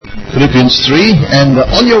Philippians 3, and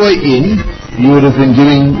on your way in, you would have been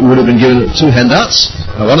given two handouts.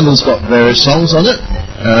 One of them's got various songs on it,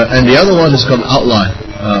 and the other one has got an outline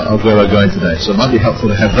of where we're going today. So it might be helpful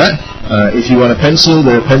to have that. If you want a pencil,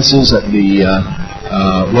 there are pencils at the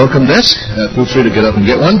welcome desk. Feel free to get up and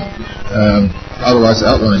get one. Otherwise, the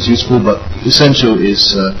outline is useful, but essential is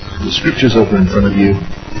the scriptures open in front of you.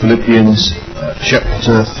 Philippians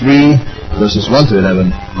chapter 3, verses 1 to 11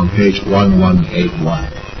 on page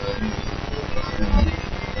 1181.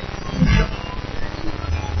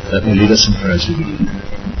 Let me lead us in prayer as we begin.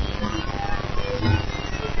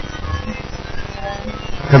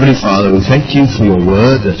 Heavenly Father, we thank you for your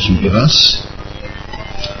word that you give us.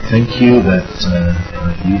 Thank you that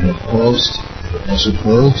you have caused the Apostle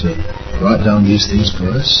Paul to write down these things for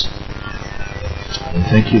us. And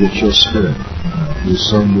thank you that your Spirit, who is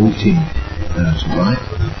so moved him to write,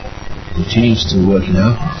 continues to work in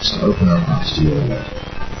our hearts, to open our hearts to your word.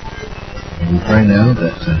 And we pray now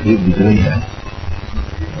that he will be doing that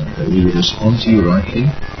we will respond to you rightly,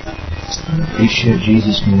 and appreciate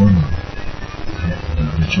Jesus more and more, and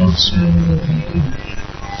rejoice more and more in your image.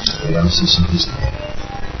 We ask this in his name.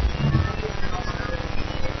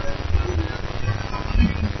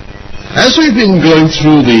 As we've been going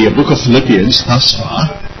through the book of Philippians thus far,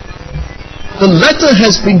 the letter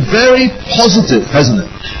has been very positive, hasn't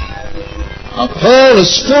it? Paul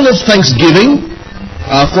is full of thanksgiving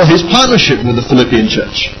for his partnership with the Philippian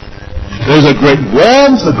church. There's a great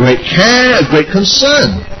warmth, a great care, a great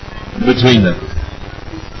concern between them.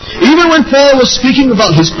 Even when Paul was speaking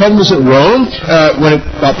about his problems at Rome,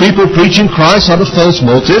 about people preaching Christ out of false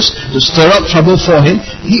motives to stir up trouble for him,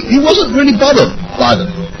 he wasn't really bothered by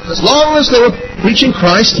them. As long as they were preaching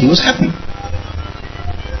Christ, he was happy.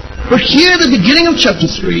 But here at the beginning of chapter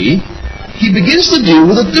 3, he begins to deal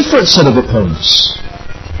with a different set of opponents.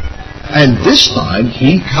 And this time,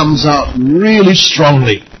 he comes out really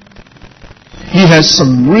strongly. He has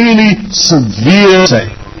some really severe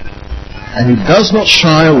saying. And he does not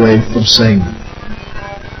shy away from saying them.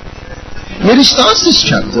 Yet he starts this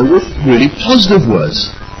chapter with really positive words.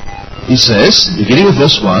 He says, beginning with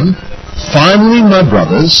verse 1, "Finally, my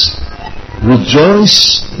brothers,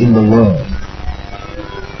 rejoice in the Lord."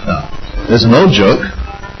 Now, there's an old joke.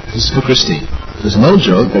 This is for Christine. There's an old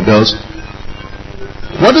joke that goes,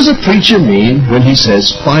 what does a preacher mean when he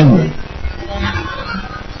says finally?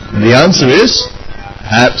 And the answer is,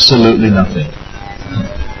 absolutely nothing.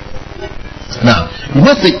 Now, you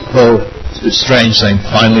might think, well, it's a bit strange saying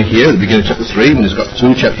finally here at the beginning of chapter 3 when he's got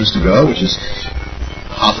 2 chapters to go, which is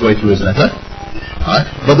halfway through his letter. Right?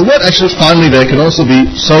 But the word actually finally there can also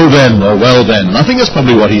be so then or well then. And I think that's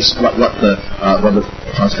probably what the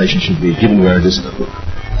translation should be, given where it is in the book.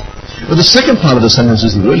 But the second part of the sentence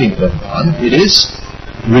is the really important one. It is,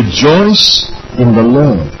 rejoice in the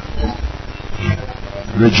Lord.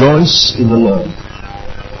 Rejoice in the Lord.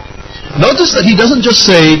 Notice that he doesn't just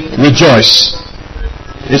say rejoice.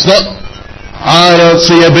 It's not, I don't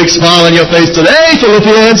see a big smile on your face today,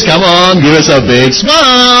 Philippians. Come on, give us a big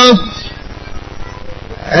smile.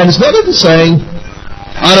 And it's not even saying,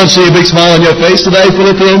 I don't see a big smile on your face today,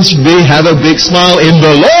 Philippians. We have a big smile in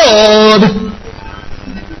the Lord.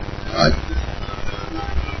 Right?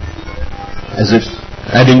 As if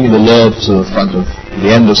adding the Lord to the front of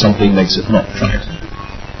the end of something makes it not right.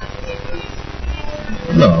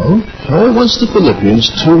 No, Paul wants the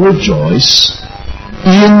Philippians to rejoice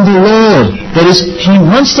in the Lord. That is, he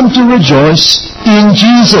wants them to rejoice in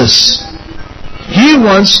Jesus. He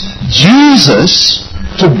wants Jesus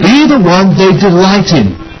to be the one they delight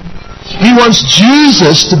in. He wants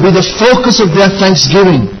Jesus to be the focus of their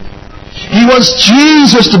thanksgiving. He wants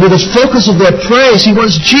Jesus to be the focus of their praise. He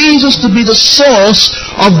wants Jesus to be the source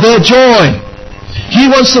of their joy. He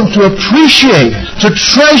wants them to appreciate, to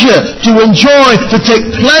treasure, to enjoy, to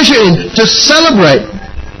take pleasure in, to celebrate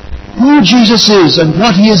who Jesus is and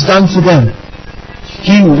what He has done for them.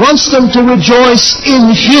 He wants them to rejoice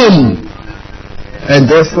in Him and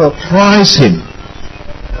therefore prize Him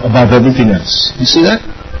above everything else. You see that?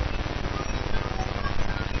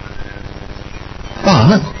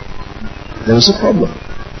 But there was a problem.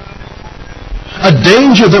 A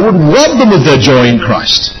danger that would rob them of their joy in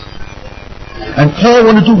Christ. And Paul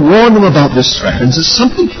wanted to warn them about this threat. And it's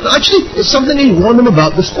something he warned them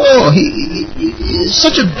about before. It's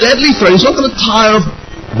such a deadly threat. He's not going to tire of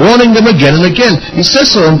warning them again and again. He says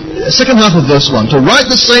so in the second half of verse 1, "To write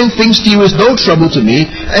the same things to you is no trouble to me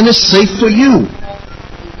and is safe for you."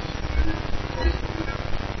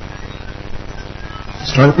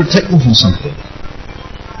 He's trying to protect them from something.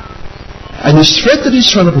 And this threat that he's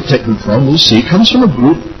trying to protect them from, we'll see, comes from a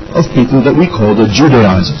group of people that we call the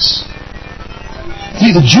Judaizers.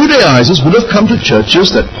 The Judaizers would have come to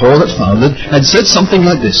churches that Paul had founded and said something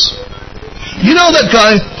like this. You know that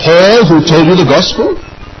guy Paul who told you the gospel?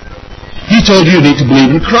 He told you need to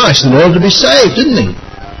believe in Christ in order to be saved, didn't he?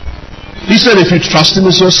 He said if you trust him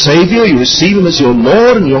as your Savior, you receive him as your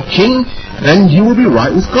Lord and your King, then you will be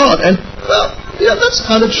right with God. And, well, yeah, that's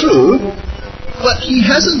kind of true, but he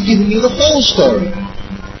hasn't given you the whole story.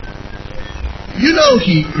 You know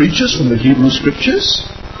he preaches from the Hebrew Scriptures.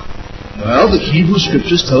 Well, the Hebrew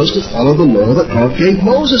Scriptures tell us to follow the law that God gave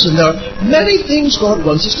Moses, and there are many things God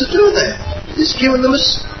wants us to do there. He's given them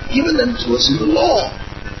to us in the law.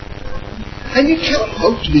 And you cannot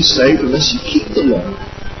hope to be saved unless you keep the law.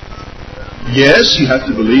 Yes, you have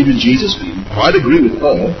to believe in Jesus. We quite agree with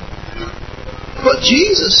Paul. But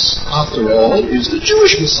Jesus, after all, is the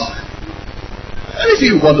Jewish Messiah. And if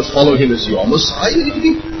you want to follow him as your Messiah, you need to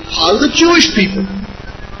be part of the Jewish people.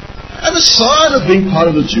 And the sign of being part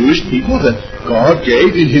of the Jewish people that God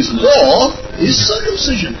gave in his law is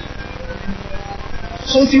circumcision.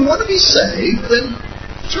 So if you want to be saved, then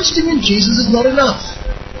trusting in Jesus is not enough.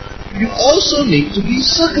 You also need to be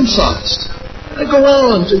circumcised and go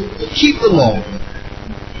on to keep the law.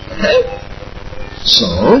 Okay?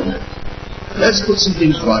 So, let's put some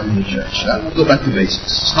things right in the church. We'll go back to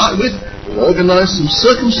basics. Start with, we'll organize some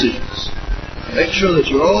circumcisions. Make sure that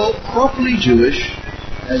you're all properly Jewish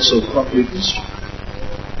and so properly Christian.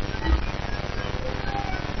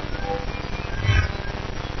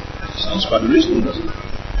 Sounds quite reasonable, doesn't it?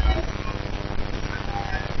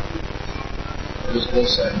 What does Paul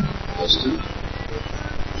say? Verse 2.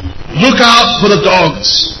 Look out for the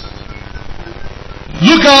dogs.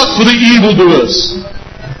 Look out for the evildoers.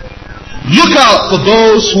 Look out for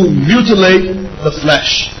those who mutilate the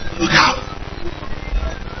flesh. Look out.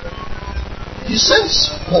 Do you sense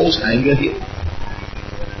Paul's anger here?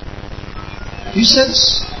 Do you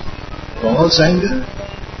sense God's anger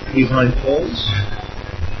behind Paul's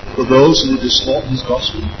for those who distort his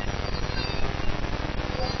gospel?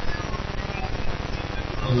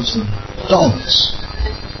 Those dogs.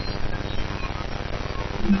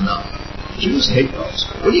 No. Jews hate dogs.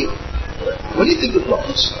 When you think of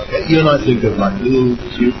dogs, okay, you and I think of like little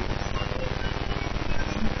cute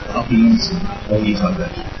puppies and doggies like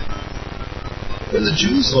that. When the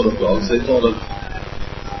Jews thought of dogs, they thought of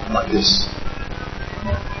like this.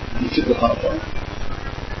 You took the heart one.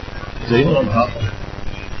 Does anyone on the heart one?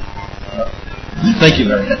 Thank you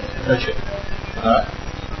very much. Okay. Alright.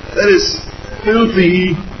 That is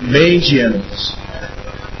filthy, mangy animals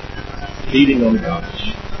feeding on the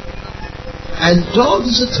garbage. And dog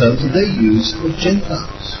is a term that they use for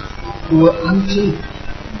Gentiles who are unclean.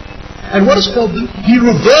 And what does Paul do? He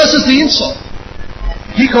reverses the insult.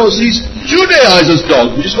 He calls these Judaizers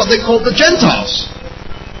dogs, which is what they call the Gentiles.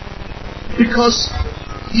 Because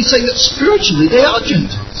he's saying that spiritually they are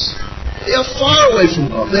Gentiles. They are far away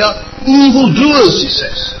from God. They are evildoers, he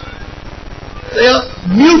says. They are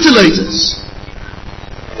mutilators.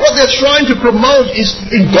 What they're trying to promote is,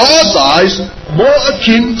 in God's eyes, more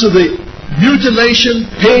akin to the mutilation,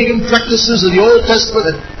 pagan practices of the Old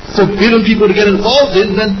Testament and forbidden people to get involved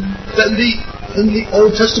in than the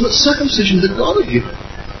Old Testament circumcision that God had given.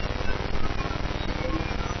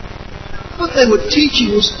 What they were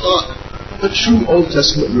teaching was not the true Old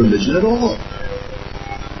Testament religion at all.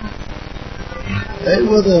 They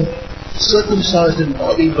were the circumcised in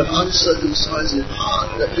body but uncircumcised in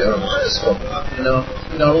heart that Jeremiah spoke about in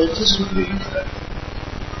our Old Testament reading today.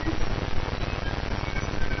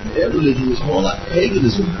 Their religion was more like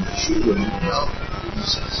paganism than the true religion of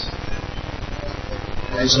Jesus.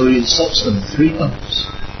 And so he insults them 3 times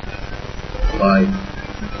by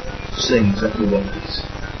saying exactly what it is.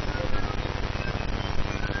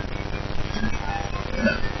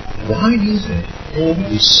 Now, why do you think Paul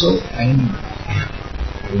is so angry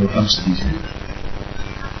when it comes to these people?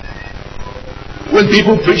 When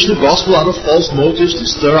people preach the gospel out of false motives to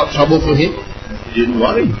stir up trouble for him, he didn't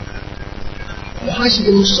worry. Why is he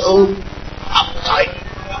getting so uptight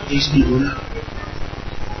about these people now?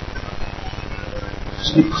 It's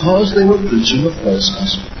because they were preaching a false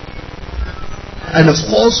gospel. And a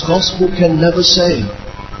false gospel can never save.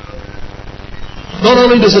 Not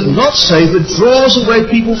only does it not save, it draws away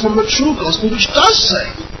people from the true gospel, which does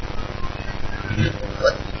save.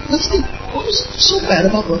 But let's think, what was so bad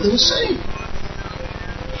about what they were saying?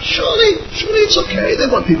 Surely it's okay. They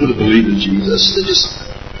want people to believe in Jesus. They just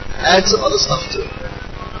add some other stuff to it.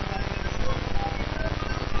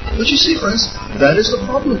 But you see, friends, that is the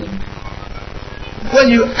problem. When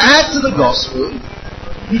you add to the gospel,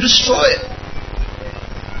 you destroy it.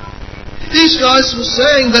 These guys were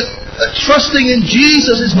saying that trusting in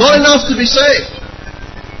Jesus is not enough to be saved.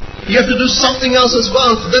 you have to do something else as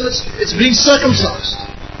well. Then it's being circumcised.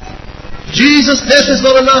 Jesus' death is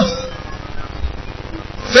not enough.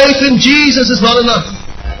 Faith in Jesus is not enough.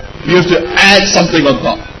 You have to add something on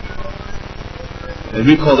top. And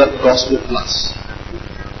we call that gospel plus.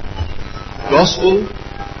 Gospel,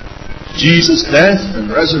 Jesus' death and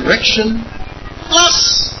resurrection,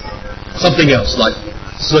 plus something else like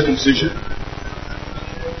circumcision.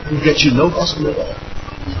 Will get you no gospel at all.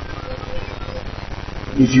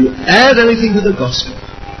 If you add anything to the gospel,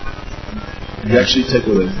 you actually take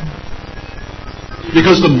away from it.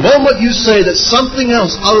 Because the moment you say that something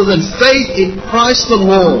else other than faith in Christ the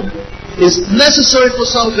Lord is necessary for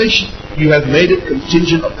salvation, you have made it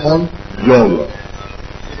contingent upon your work.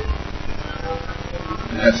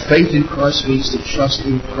 To have faith in Christ means to trust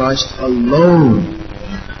in Christ alone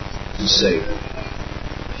to save.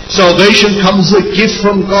 Salvation comes as a gift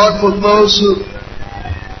from God for those who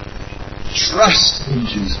trust in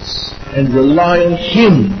Jesus and rely on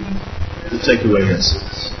Him to take away their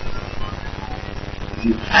sins. If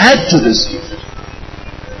you add to this gift,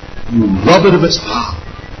 you rob it of its power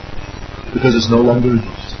because it's no longer a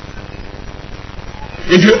gift.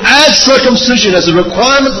 If you add circumcision as a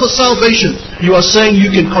requirement for salvation, you are saying you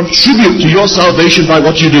can contribute to your salvation by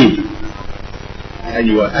what you do. And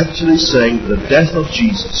you are actually saying the death of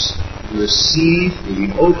Jesus, received with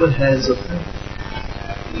the open hands of faith,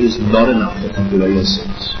 is not enough to take away your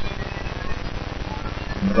sins.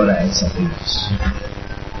 You've got to add something else.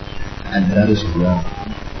 And that is wrong.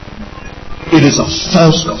 It is a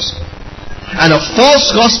false gospel. And a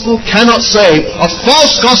false gospel cannot save. A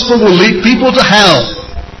false gospel will lead people to hell.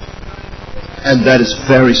 And that is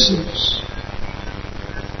very serious.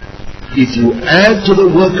 If you add to the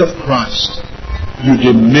work of Christ, you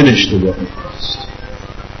diminish the work of Christ.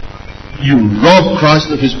 You rob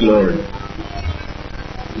Christ of His glory.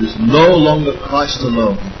 It is no longer Christ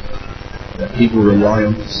alone that people rely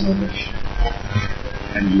on for salvation.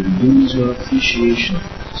 And you lose your appreciation of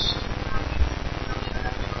Christ.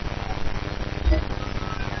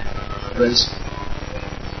 Friends,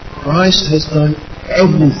 Christ has done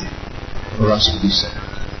everything for us to be saved.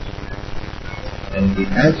 And if we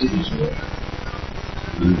add to His work,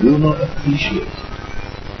 we will not appreciate it.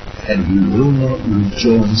 And we will not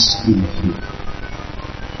rejoice in Him.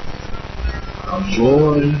 Our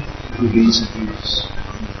joy will be confused.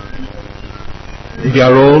 Maybe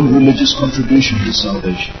our own religious contribution to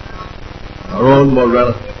salvation, our own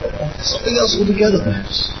morality, something else altogether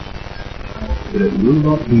perhaps. But it will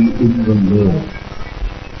not be in the Lord.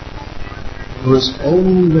 For it's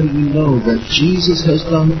only when we know that Jesus has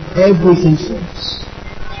done everything for us,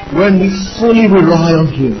 when we fully rely on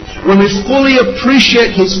Him, when we fully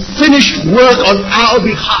appreciate His finished work on our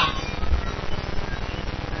behalf,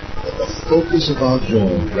 that the focus of our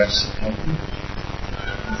joy rests upon Him.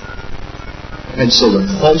 And so when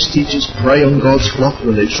false teachers prey on God's flock,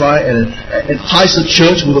 when they try and entice the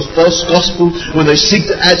church with a false gospel, when they seek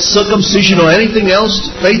to add circumcision or anything else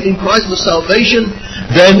to faith in Christ for salvation,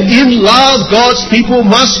 then in love God's people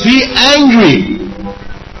must be angry.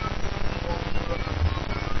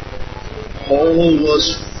 Paul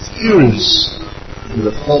was furious with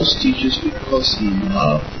the false teachers because he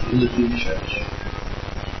loved the Philippian church.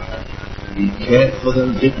 He cared for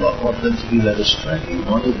them, did not want them to be led astray. He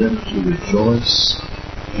wanted them to rejoice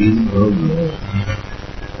in the Lord.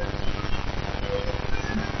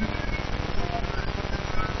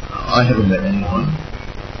 I haven't met anyone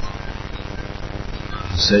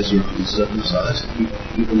who says you have to be circumcised to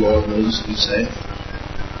keep the law of Moses to be saved.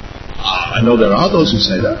 I know there are those who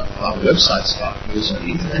say that. Our websites are on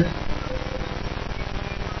the internet.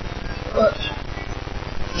 But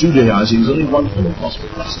Judaizing is only one form of gospel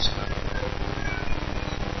classes.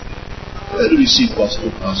 Where do we see gospel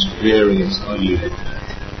class rearing its ugly head?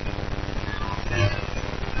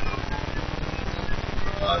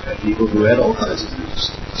 I've had people who had all kinds of religious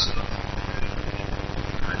things.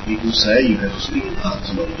 And people say you have to speak in tongues.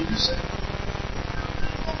 What do you say?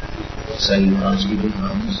 Say you can't speak in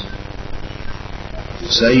tongues. You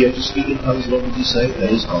say you have to speak in tongues. What would you say? That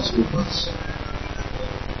is gospel class.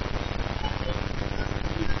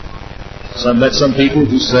 So I've met some people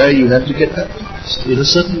who say you have to get baptized in a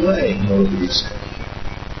certain way in order to be saved.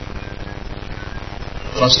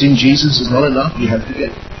 Trusting Jesus is not enough. You have to get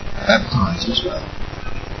baptized as well.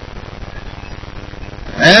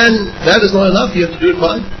 And that is not enough. You have to do it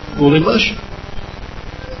by full immersion.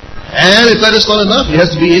 And if that is not enough, you have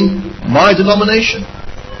to be in my denomination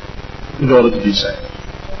in order to be saved.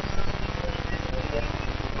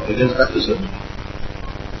 Not against baptism.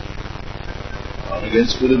 Not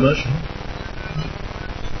against full immersion.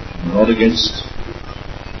 Not against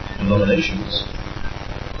denominations.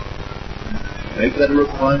 Make that a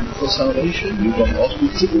requirement for salvation. You've got lost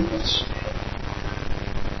with difficulties.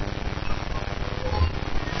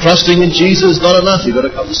 Trusting in Jesus is not enough. You've got to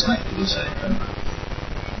come to snack, you say.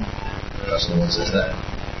 Trust no one says that.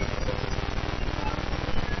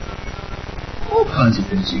 All kinds of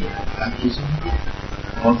things you have. Baptism,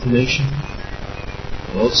 confirmation,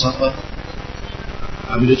 Lord's Supper,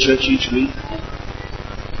 coming to church each week,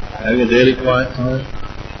 having a daily quiet time,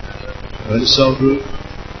 going to cell group,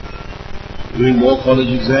 doing more college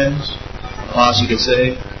exams, pass you could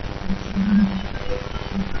say,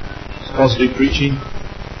 possibly preaching.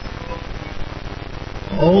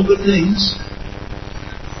 All good things,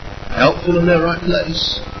 helpful in their right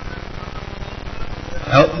place,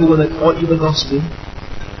 helpful when they point you the gospel,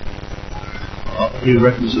 are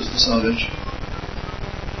prerequisites for salvation.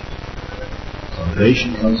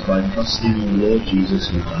 Salvation comes by trusting in the Lord Jesus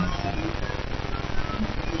who died for you.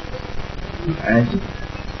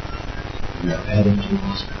 We are adding to the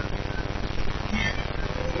gospel.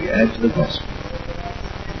 We add to the gospel.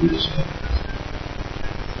 We discover.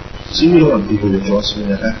 See, we don't want people rejoicing in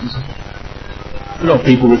their baptism. We don't want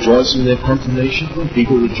people rejoicing in their confirmation. We want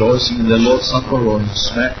people rejoicing in their Lord's Supper or in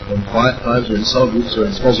smack or in quiet times or in cell groups or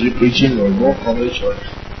in expository preaching or in more college.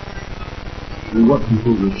 We want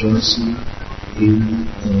people rejoicing in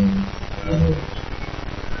the Lord.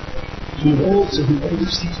 To all to whom all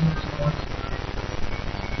these things are important.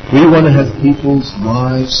 We want to have people's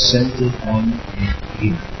lives centered on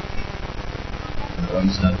Him and what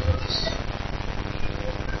He's done for us.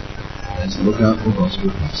 And to look out for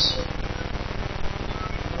gospel peace.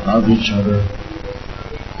 Love each other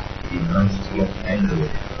enough to get angry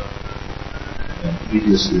and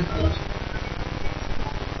previously hurt.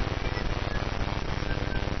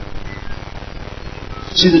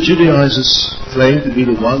 See, the Judaizers claim to be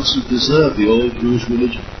the ones who preserve the old Jewish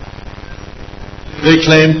religion. They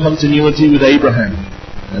claim continuity with Abraham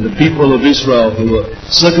and the people of Israel who were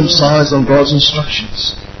circumcised on God's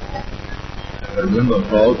instructions. But remember,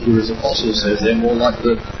 God, through His apostles, says they're more like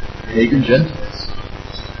the pagan Gentiles.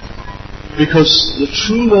 Because the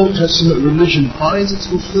true Old Testament religion finds its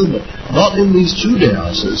fulfillment not in these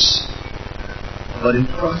Judaizers, but in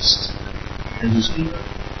Christ and His people.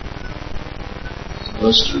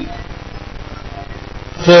 Verse 3.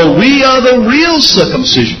 For we are the real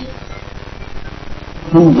circumcision,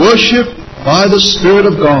 who worship by the Spirit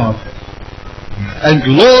of God, and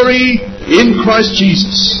glory in Christ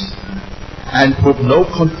Jesus, and put no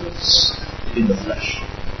confidence in the flesh.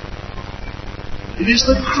 It is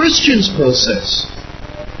the Christians, Paul says,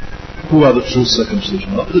 who are the true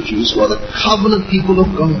circumcision, not the Jews, who are the covenant people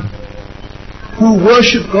of God, who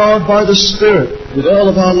worship God by the Spirit with all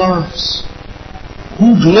of our lives,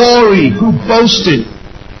 who glory, who boast in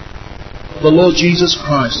the Lord Jesus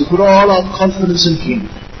Christ, who put all our confidence in Him,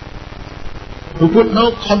 who put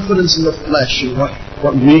no confidence in the flesh, in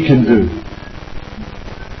what we can do.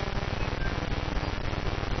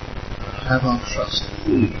 Have our trust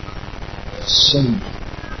fully assumed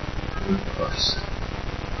with Christ.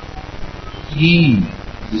 He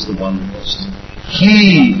is the one who loves us.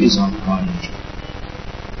 He is our pride and joy.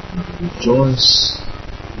 We rejoice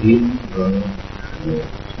in the Lord.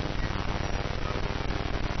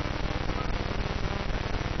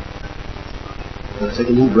 We're going to take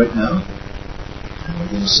a little break now, and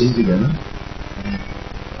we're going to sing together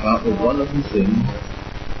about the wonderful thing.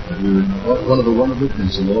 One of the wonderful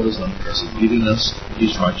things the Lord has done for us is giving us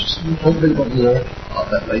His righteousness. We'll talk a bit about more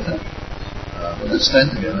about that later. But let's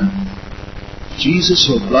stand together. Jesus,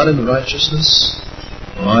 your blood and righteousness,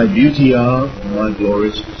 my beauty are, and my glory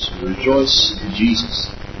is. We rejoice in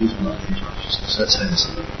Jesus, His blood and His righteousness. Let's stand and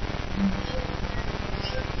sing.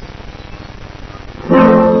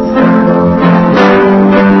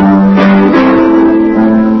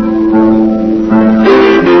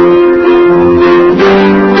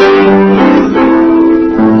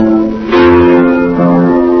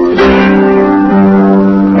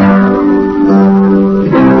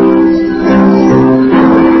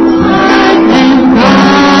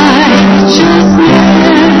 Just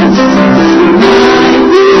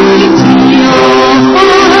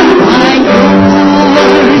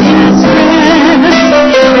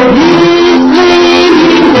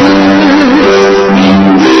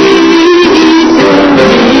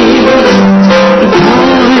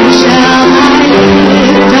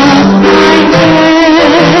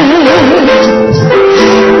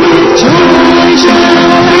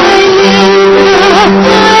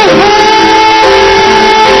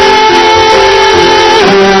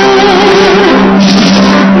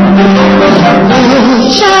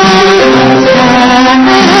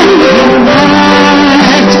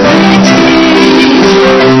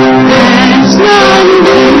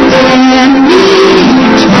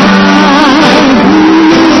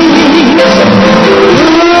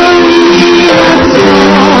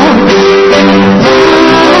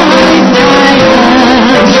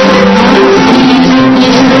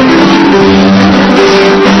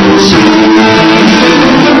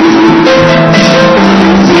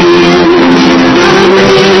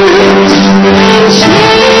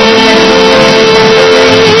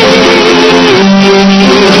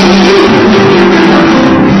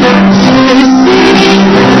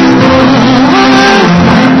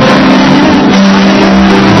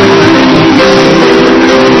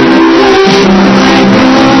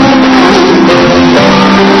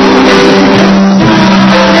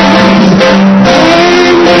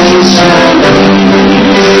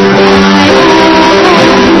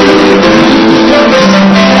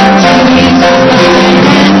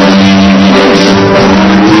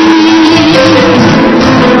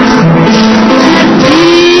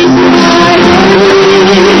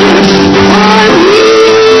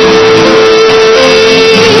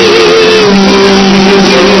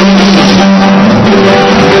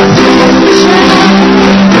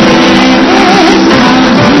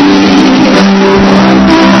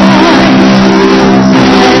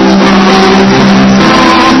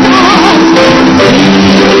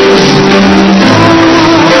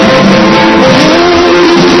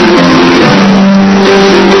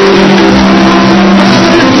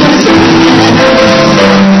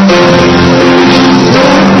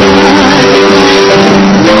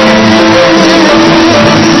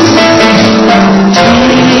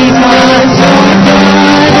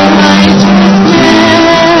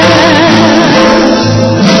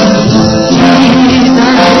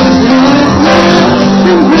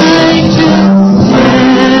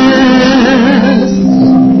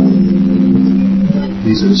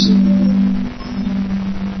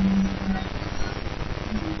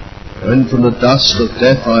When from the dust of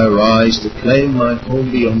death I arise to claim my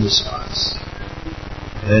home beyond the skies,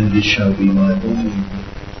 then this shall be my only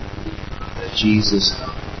hope, that Jesus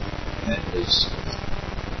died and lives.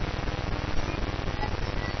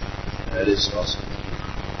 That is gospel.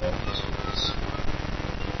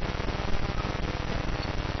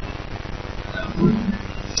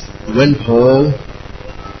 When Paul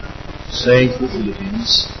saying to the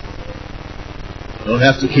Philippians, you don't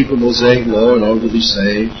have to keep a Mosaic law in order to be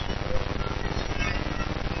saved.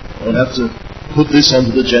 You don't have to put this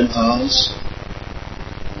onto the Gentiles.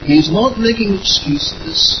 He's not making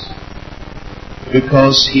excuses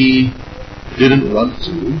because he didn't want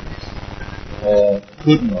to or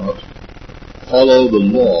could not follow the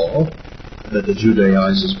law that the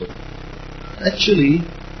Judaizers were. Actually,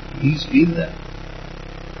 he's been there,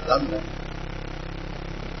 done that.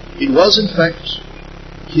 It was, in fact,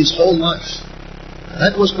 his whole life.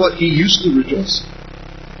 That was what he used to rejoice in.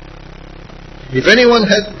 If anyone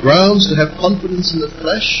had grounds to have confidence in the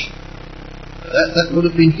flesh, that would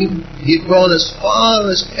have been him. He had gone as far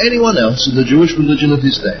as anyone else in the Jewish religion of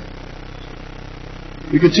his day.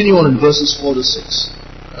 We continue on in verses 4 to 6,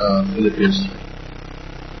 Philippians 3.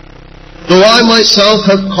 Though I myself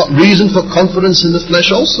have reason for confidence in the flesh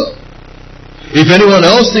also. If anyone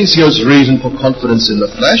else thinks he has reason for confidence in the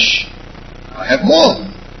flesh, I have more.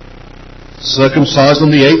 Circumcised on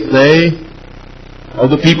the 8th day, of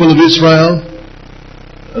the people of Israel,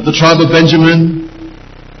 of the tribe of Benjamin,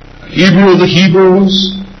 Hebrew of the Hebrews,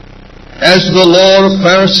 as to the law of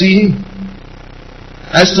Pharisee,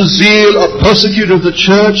 as to zeal a persecutor of the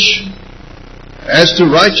church, as to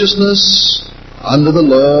righteousness under the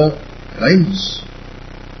law, blameless.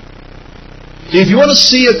 If you want to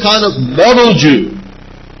see a kind of model Jew,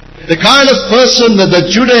 the kind of person that the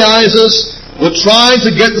Judaizers were trying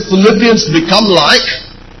to get the Philippians to become like,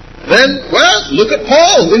 then, well, look at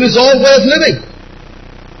Paul in his own way of living.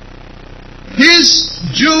 His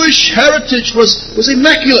Jewish heritage was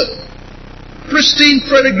immaculate, pristine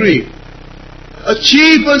pedigree,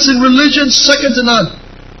 achievements in religion second to none.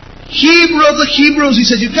 Hebrew of the Hebrews, he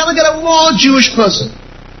said, you cannot get a more Jewish person.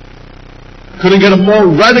 Couldn't get a more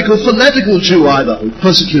radical, fanatical Jew either, who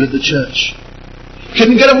persecuted the church.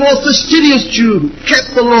 Couldn't get a more fastidious Jew who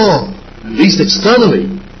kept the law, at least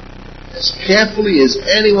externally, as carefully as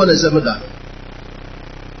anyone has ever done.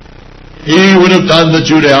 He would have done the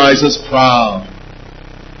Judaizers proud.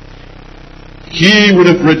 He would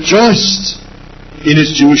have rejoiced in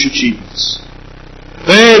his Jewish achievements.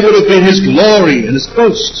 They would have been his glory and his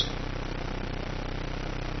boast.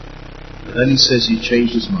 But then he says he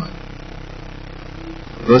changed his mind.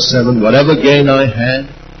 Verse 7, whatever gain I had,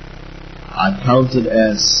 I counted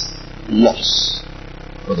as loss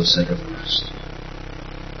for the sake of Christ.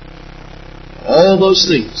 All those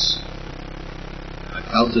things I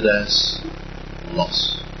counted as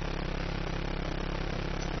loss.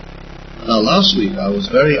 Now last week I was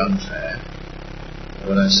very unfair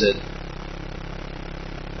when I said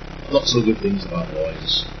not so good things about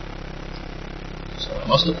lawyers. So I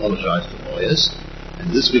must apologize to lawyers,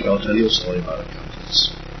 and this week I'll tell you a story about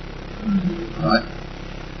accountants. Right?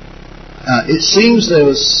 It seems there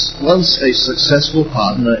was once a successful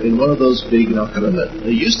partner in one of those big, there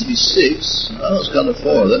used to be 6, now it's down to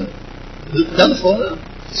 4 of them. Down to 4 now?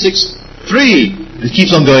 6, 3. It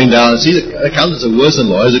keeps on going down. See, the accountants are worse than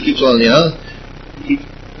lawyers. It keeps on,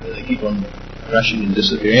 they keep on crashing and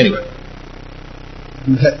disappearing. Anyway,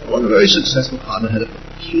 one very successful partner had a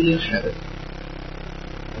peculiar habit.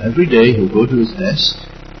 Every day he'll go to his desk,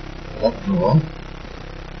 lock drawer,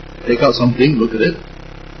 take out something, look at it,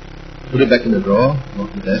 put it back in the drawer,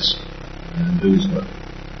 lock the desk, and do his work.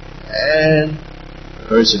 And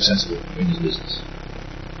very successful in his business.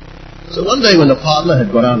 So one day when the partner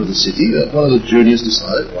had gone out of the city, one of the juniors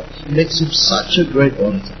decided, he makes him such a great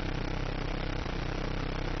auditor.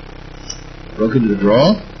 Broke into the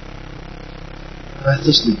drawer,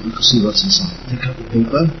 breathlessly look to see what's inside. Take out the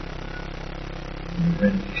paper, and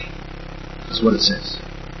read it. That's what it says.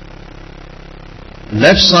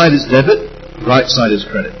 Left side is debit, right side is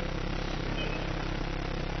credit.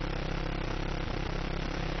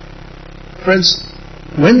 Friends,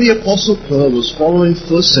 when the Apostle Paul was following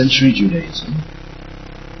first century Judaism,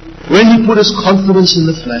 when he put his confidence in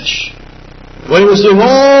the flesh, when he was doing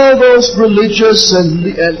all those religious and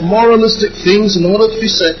moralistic things in order to be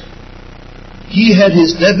saved, he had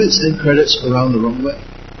his debits and credits around the wrong way.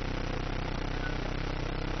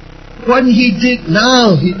 When he did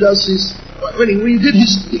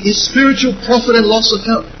his spiritual profit and loss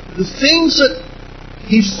account, the things that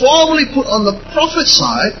he formerly put on the profit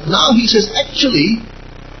side, now he says, actually,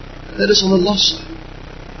 that is on the loss side.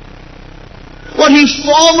 What he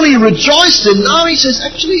formerly rejoiced in, now he says,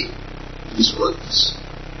 actually, is worthless.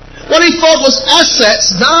 What he thought was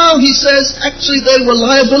assets, now he says, actually they were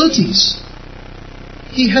liabilities.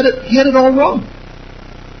 He had it all wrong.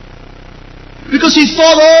 Because he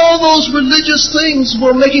thought all those religious things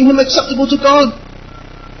were making him acceptable to God.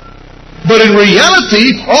 But in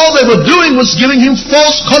reality, all they were doing was giving him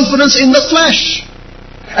false confidence in the flesh,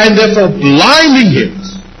 and therefore blinding him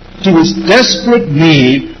to his desperate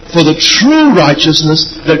need for the true righteousness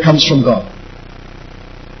that comes from God.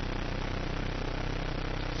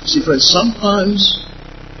 See, friends, sometimes,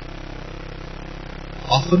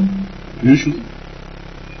 often, usually,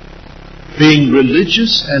 being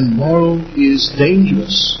religious and moral is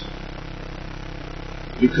dangerous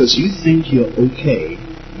because you think you're okay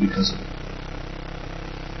because of it.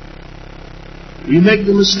 We make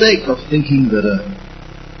the mistake of thinking that a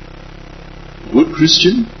good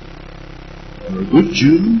Christian, or a good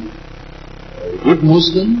Jew, or a good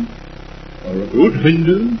Muslim, or a good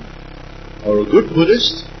Hindu, or a good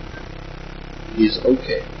Buddhist is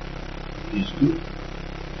okay, is good.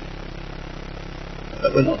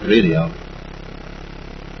 But we're not really, are we?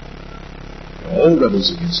 We're all rebels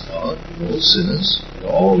against God, we're all sinners, we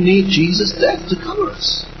all need Jesus' death to cover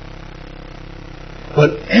us.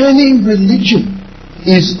 But any religion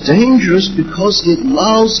is dangerous because it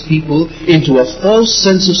lulls people into a false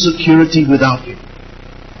sense of security without Him.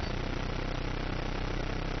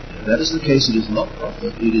 If that is the case, it is not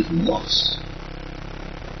profit, it is loss.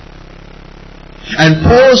 And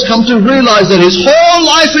Paul has come to realize that his whole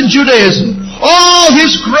life in Judaism, all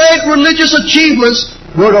his great religious achievements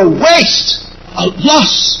were a waste, a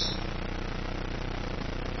loss.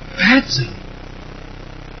 Bad thing.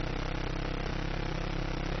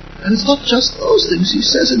 And it's not just those things. He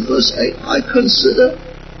says in verse 8, I consider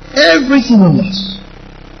everything a loss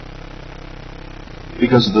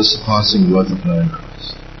because of the surpassing worth of knowing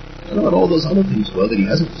Christ. I don't know what all those other things were that he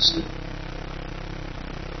hasn't listed.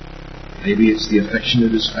 Maybe it's the affection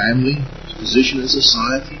of his family, his position in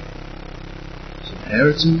society, his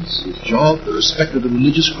inheritance, his job, the respect of the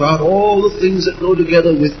religious crowd, all the things that go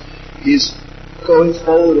together with his going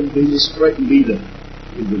forward and being this great leader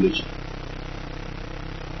in religion.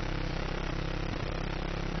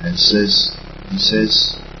 And he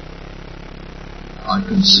says, I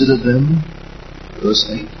consider them, verse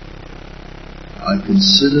 8, I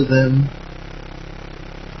consider them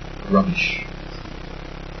rubbish.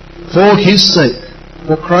 For His sake,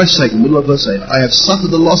 for Christ's sake, middle of verse 8, I have suffered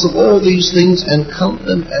the loss of all these things and count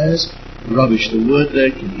them as rubbish. The word there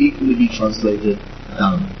can equally be translated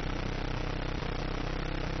dung,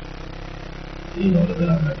 in order that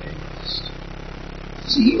I might gain Christ.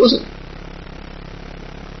 See, he wasn't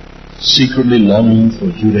secretly longing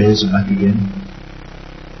for Judaism back again,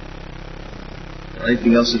 or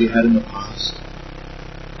anything else that he had in the past.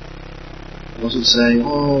 He wasn't saying,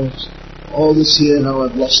 oh, all this here, now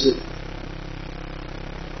I've lost it.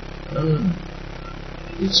 No.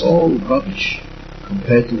 It's all rubbish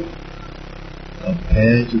compared to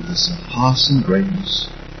the surpassing greatness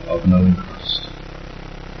of knowing Christ.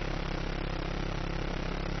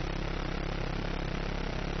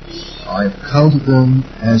 I have counted them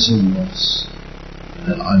as a loss,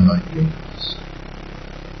 that I might gain Christ.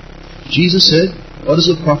 Jesus said, what does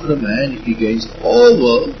it profit a man if he gains the whole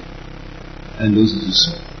world and loses his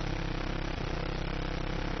soul?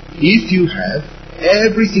 If you have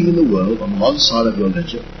everything in the world on one side of your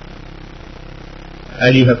ledger,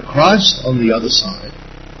 and you have Christ on the other side,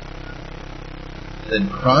 then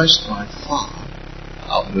Christ by far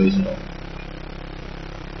outweighs it all.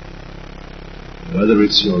 Whether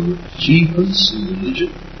it's your achievements in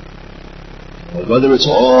religion, or whether it's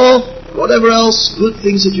all, whatever else, good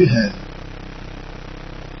things that you have,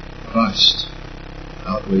 Christ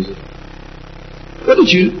outweighs it all. What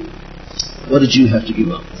did you have to give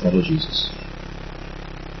up to follow Jesus?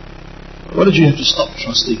 What did you have to stop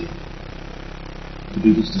trusting Him to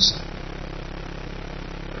be His disciple?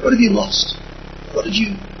 What have you lost? What did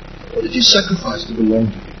you sacrifice to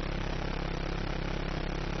belong to Him?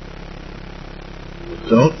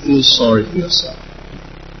 Don't feel sorry for yourself,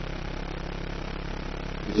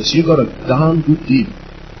 because you got a darn good deal.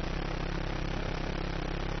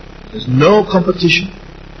 There's no competition.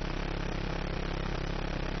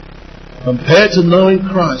 Compared to knowing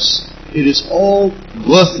Christ, it is all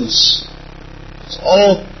worthless. It's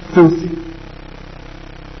all filthy.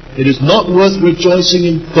 It is not worth rejoicing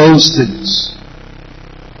in those things.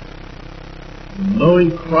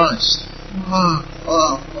 Knowing Christ far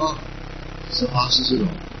surpasses it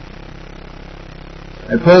all.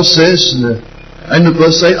 And Paul says in the And the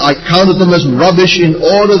verse 8, I counted them as rubbish in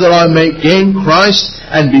order that I may gain Christ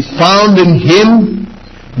and be found in Him,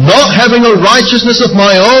 not having a righteousness of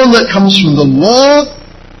my own that comes from the law,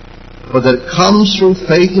 but that comes through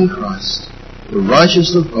faith in Christ, the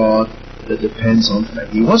righteousness of God that depends on faith.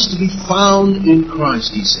 He wants to be found in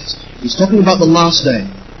Christ, he says. He's talking about the last day,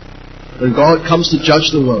 when God comes to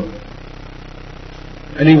judge the world.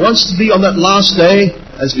 And he wants to be on that last day,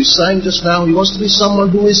 as we sang just now, he wants to be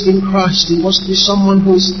someone who is in Christ. He wants to be someone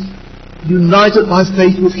who is united by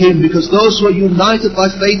faith with Him, because those who are united by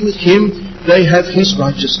faith with Him, they have His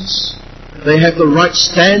righteousness. They have the right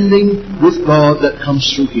standing with God that comes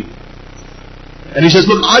through Him. And he says,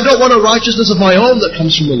 look, I don't want a righteousness of my own that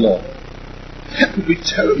comes from the law. That would be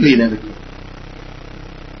terribly inadequate.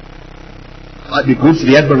 Might be good for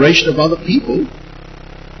the admiration of other people.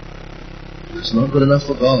 It's not good enough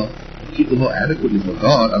for God. Keep the law adequately for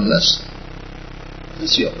God unless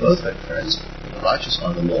you're perfect, friends. The righteous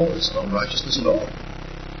by the law is not righteousness at all.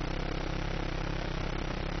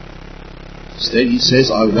 Instead, he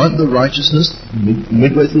says, I want the righteousness,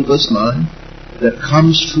 midway through verse 9, that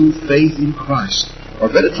comes through faith in Christ. Or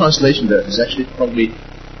a better translation there is actually probably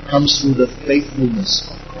comes through the faithfulness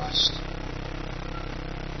of Christ.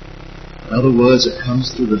 In other words, it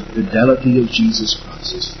comes through the fidelity of Jesus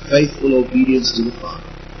Christ, His faithful obedience to the Father,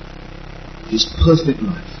 His perfect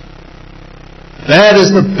life. That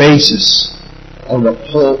is the basis on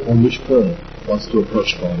which Paul wants to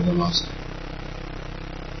approach God in the last day.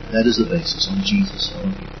 That is the basis, on Jesus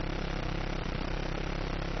only.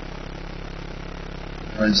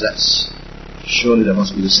 Friends, surely that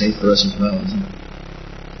must be the same for us as well, isn't it?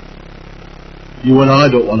 You and I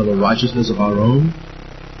don't want a righteousness of our own.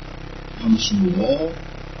 It comes from the law,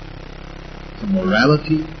 from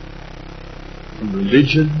morality, from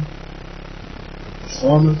religion, from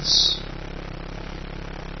performance.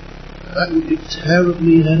 That would be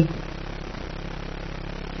terribly inadequate.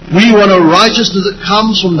 We want a righteousness that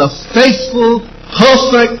comes from the faithful,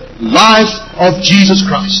 perfect life of Jesus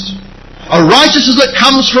Christ. A righteousness that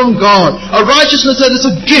comes from God. A righteousness that is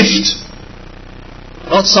a gift.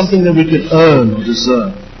 Not something that we can earn or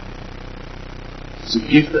deserve. It's a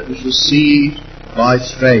gift that was received by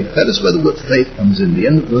faith. That is where the word faith comes in, the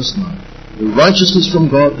end of verse 9. The righteousness from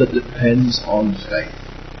God that depends on faith.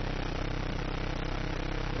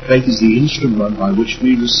 Faith is the instrument by which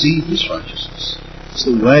we receive this righteousness. It's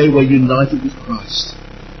the way we're united with Christ.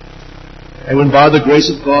 And when by the grace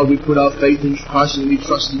of God we put our faith in Christ and we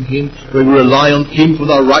trust in Him, when we rely on Him for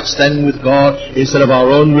our right standing with God instead of our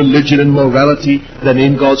own religion and morality, then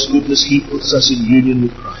in God's goodness He puts us in union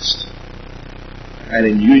with Christ. And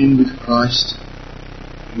in union with Christ,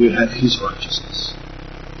 we have His righteousness.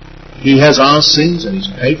 He has our sins and He's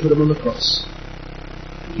paid for them on the cross.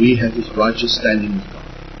 We have His righteous standing with God.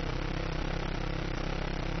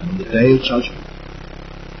 And on the day of judgment,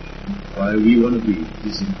 where we want to be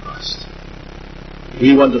is in Christ.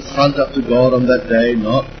 We want to front up to God on that day,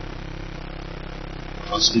 not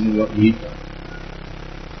trusting in what we've done,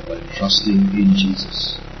 but trusting in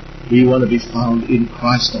Jesus. We want to be found in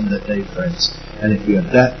Christ on that day, friends. And if we are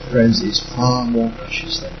that, friends, is far more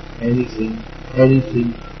precious than anything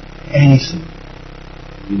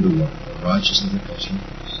in the world. The righteousness that comes from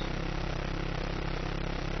Christ.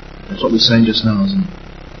 That's what we're saying just now, isn't it?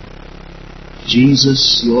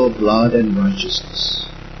 Jesus, your blood and righteousness,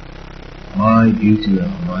 my beauty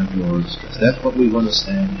and my glorious dress. That's what we want to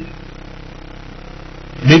stand in.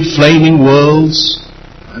 Mid flaming worlds,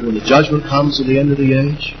 and when the judgment comes at the end of the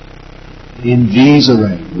age, in these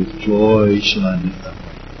array, with joy shall I lift up.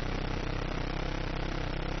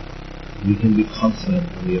 We can be confident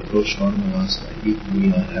when we approach God on the last day, if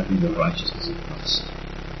we are having the righteousness of Christ.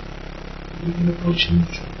 We can approach Him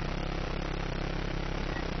with joy.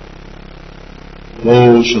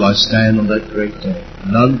 Oh, shall I stand on that great day,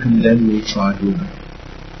 none condemn me, try to obey,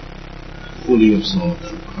 fully absorbed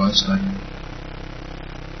through Christ's agony,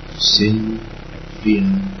 sin, and fear,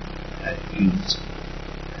 and guilt,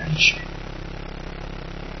 and shame.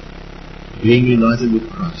 Being united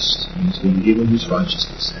with Christ means being given His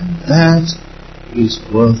righteousness, and that is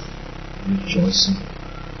worth rejoicing.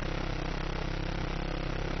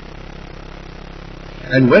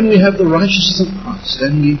 And when we have the righteousness of Christ,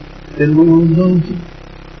 then we will know Him.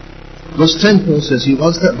 Verse 10, Paul says, He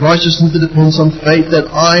wants that righteousness that depends on faith, that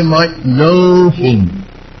I might know Him,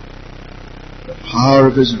 the power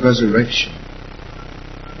of His resurrection,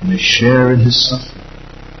 and may share in His suffering.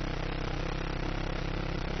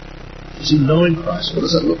 You see, knowing Christ, what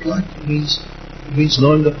does that look like? It means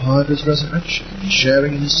knowing the power of His resurrection and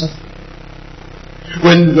sharing in His suffering.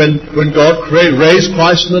 When God raised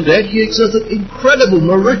Christ from the dead, He exerted incredible,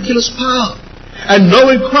 miraculous power. And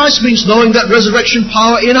knowing Christ means knowing that resurrection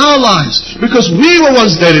power in our lives. Because we were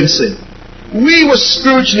once dead in sin. We were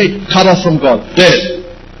spiritually cut off from God, dead.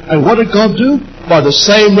 And what did God do? By the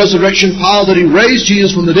same resurrection power that He raised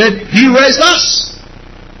Jesus from the dead, He raised us.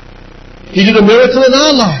 He did a miracle in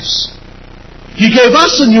our lives. He gave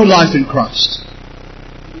us a new life in Christ.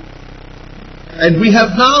 And we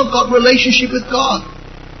have now got relationship with God.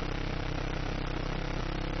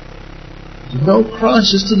 To know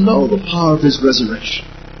Christ is to know the power of His resurrection.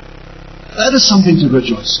 That is something to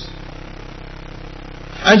rejoice in.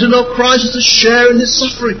 And to know Christ is to share in His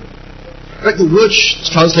suffering. In fact, the word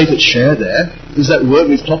translated share there is that word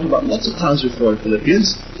we've talked about lots of times before in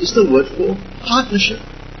Philippians. It's the word for partnership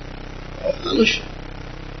or fellowship.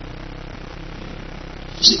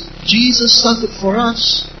 See, Jesus suffered for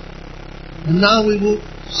us, and now we will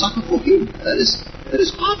suffer for Him. That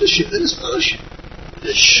is partnership, that is fellowship.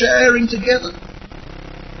 They're sharing together.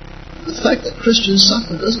 The fact that Christians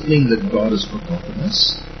suffer doesn't mean that God has forgotten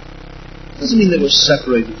us. It doesn't mean that we're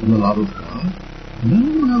separated from the love of God.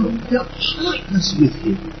 No. We are partners with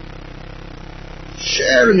Him.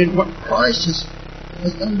 Sharing in what Christ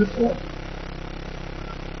has done before.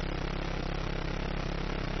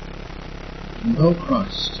 To know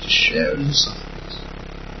Christ, to share in His sufferings.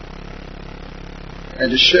 And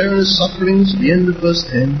to share in His sufferings, at the end of verse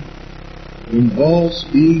 10, involves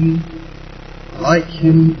being like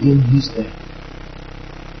Him in His death.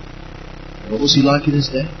 What was He like in His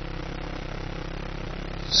death?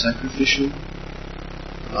 Sacrificial,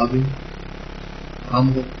 loving,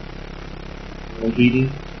 humble,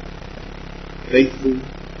 obedient, faithful,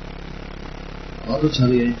 not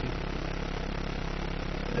retaliating.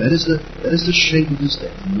 That is the shape of His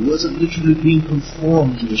death. He wasn't literally being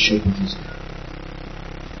conformed to the shape of His death.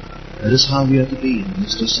 That is how we are to be in the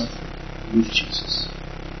midst of suffering with Jesus.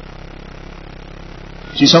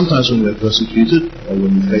 See, sometimes when we are persecuted or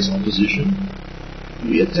when we face opposition,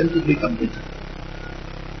 we are tempted to become bitter.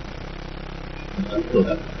 But don't go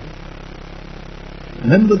that way.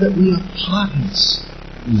 Remember that we are partners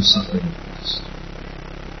in the suffering of Christ.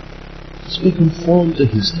 As we conform to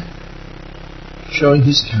His death, showing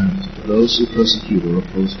His character to those who persecute or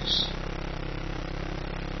oppose us.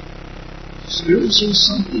 Experiencing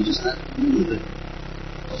something, just that little bit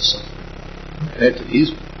of suffering compared to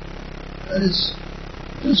His. That is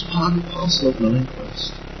part and parcel of knowing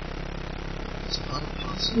Christ. It's part and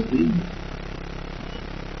parcel of being with Him.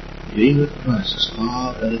 Being with Christ is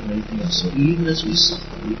far better than anything else. So even as we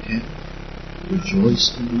suffer, we can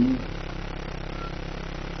rejoice in the Lord.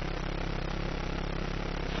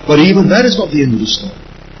 But even that is not the end of the story.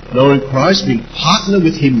 Knowing Christ, being partner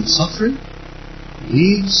with Him in suffering,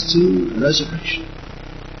 leads to resurrection.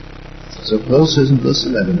 So Paul says in verse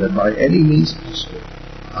 11, that by any means possible,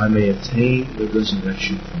 I may attain the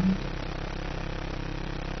resurrection from the dead.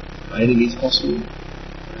 By any means possible,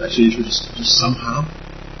 actually just somehow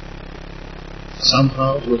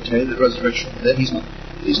to attain the resurrection from the dead.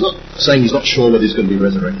 He's not saying he's not sure whether he's going to be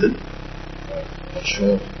resurrected, not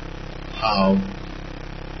sure how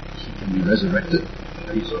he can be resurrected.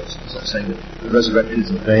 He's not saying that the resurrection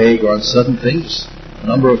is a vague or uncertain thing. A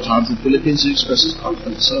number of times in Philippians he expresses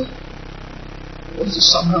confidence. So, what is it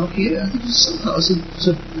somehow here? I think it's somehow in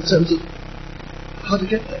terms of how to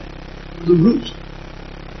get there. The route.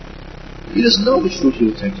 He doesn't know which route he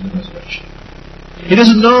will take to the resurrection. He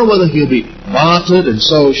doesn't know whether he'll be martyred and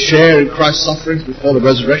so share in Christ's sufferings before the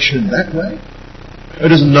resurrection in that way. He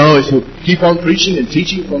doesn't know if he'll keep on preaching and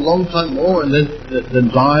teaching for a long time more and then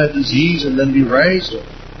die of disease and then be raised.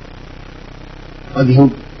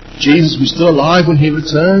 And Jesus will be still alive when He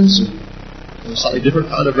returns. A slightly different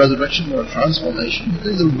kind of resurrection or a transformation.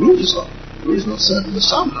 The route is not certain, but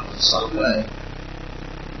somehow, some way,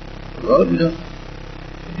 the road we don't.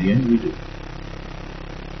 In the end we do.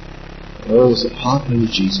 Paul was a partner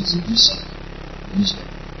with Jesus in His suffering, in His death.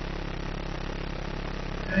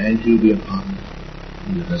 And He'll be a partner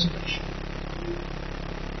in the resurrection.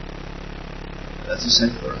 That's the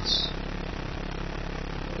same for us.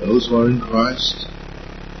 Those who are in Christ,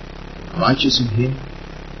 righteous in Him,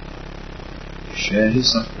 share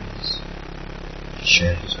His sufferings,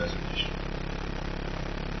 share His resurrection.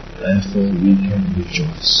 Therefore we can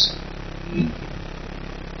rejoice in Him.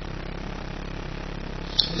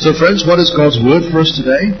 So friends, what is God's word for us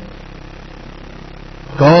today?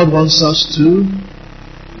 God wants us to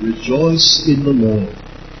rejoice in the Lord.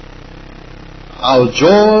 Our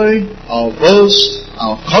joy, our boast,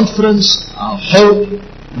 our confidence, our hope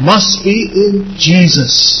must be in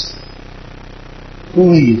Jesus,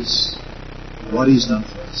 who He is, what He's done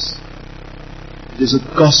for us. It is a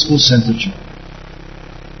gospel-centered joy.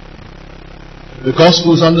 The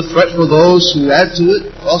gospel is under threat for those who add to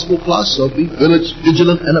it, gospel plus, so be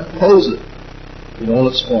vigilant and oppose it in all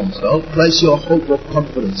its forms. Don't place your hope or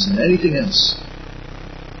confidence in anything else.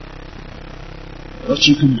 What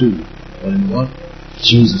you can do, but in what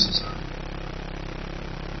Jesus has done.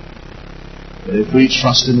 But if we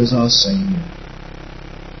trust Him as our Savior,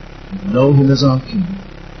 know Him as our King,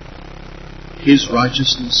 His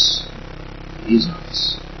righteousness is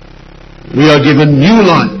ours. We are given new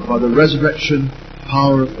life by the resurrection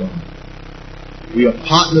power of God. We are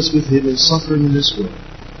partners with Him in suffering in this world,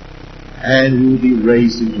 and we will be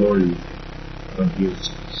raised in glory when He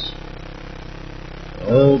returns.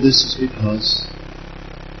 All this is because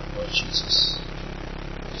of Jesus.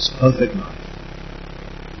 His perfect life,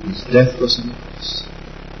 His death was on the cross,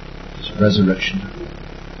 His resurrection to glory.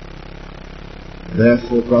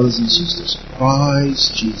 Therefore, brothers and sisters,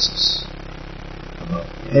 prize Jesus above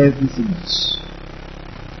everything else.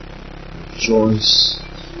 Rejoice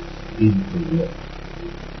in the Lord.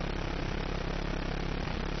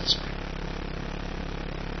 Let's pray.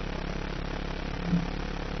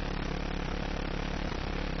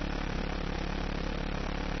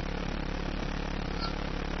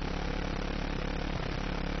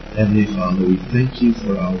 Heavenly Father, we thank You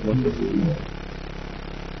for our wonderful Lord,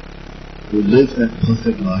 who lived that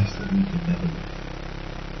perfect life that we could never live,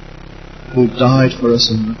 who died for us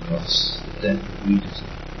on the cross, the death that we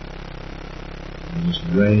deserve, and was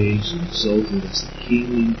raised and exalted as the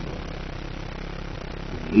King of God,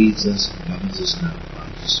 who leads us and governs us now by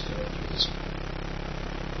His Spirit of His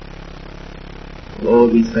will.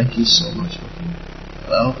 Lord, we thank You so much for Him.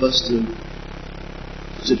 Help us to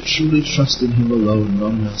truly trust in Him alone,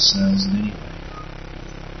 not in ourselves in any way.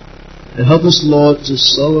 And help us, Lord, to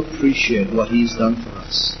so appreciate what He's done for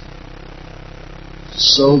us, to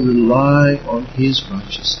so rely on His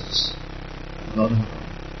righteousness, not our own,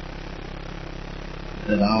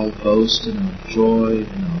 that our boast and our joy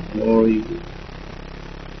and our glory would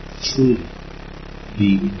truly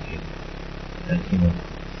be in Him and Him alone.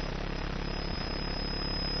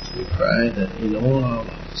 We pray that in all our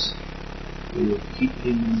lives we will keep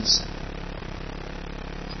Him in the center,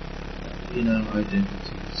 in our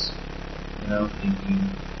identities, in our thinking,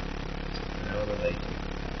 in our relating,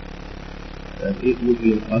 that it will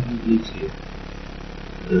be abundantly clear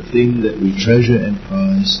the thing that we treasure and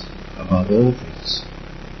prize above all things,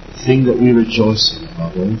 the thing that we rejoice in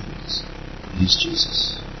above all things, is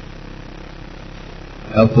Jesus.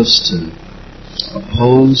 Help us to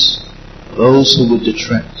oppose those who would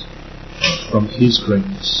detract from His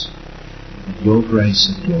greatness and Your grace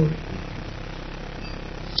and glory,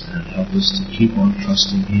 and help us to keep on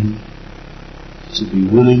trusting Him, to be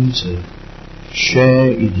willing to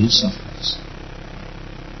share in His sufferings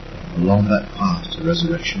along that path to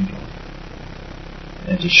resurrection glory,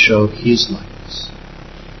 and to show His likeness,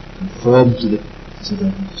 conform to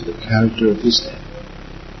the character of His death,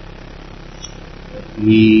 that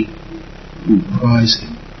we who prize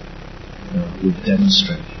Him will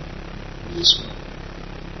demonstrate Him in this world.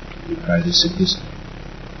 We pray this in His name.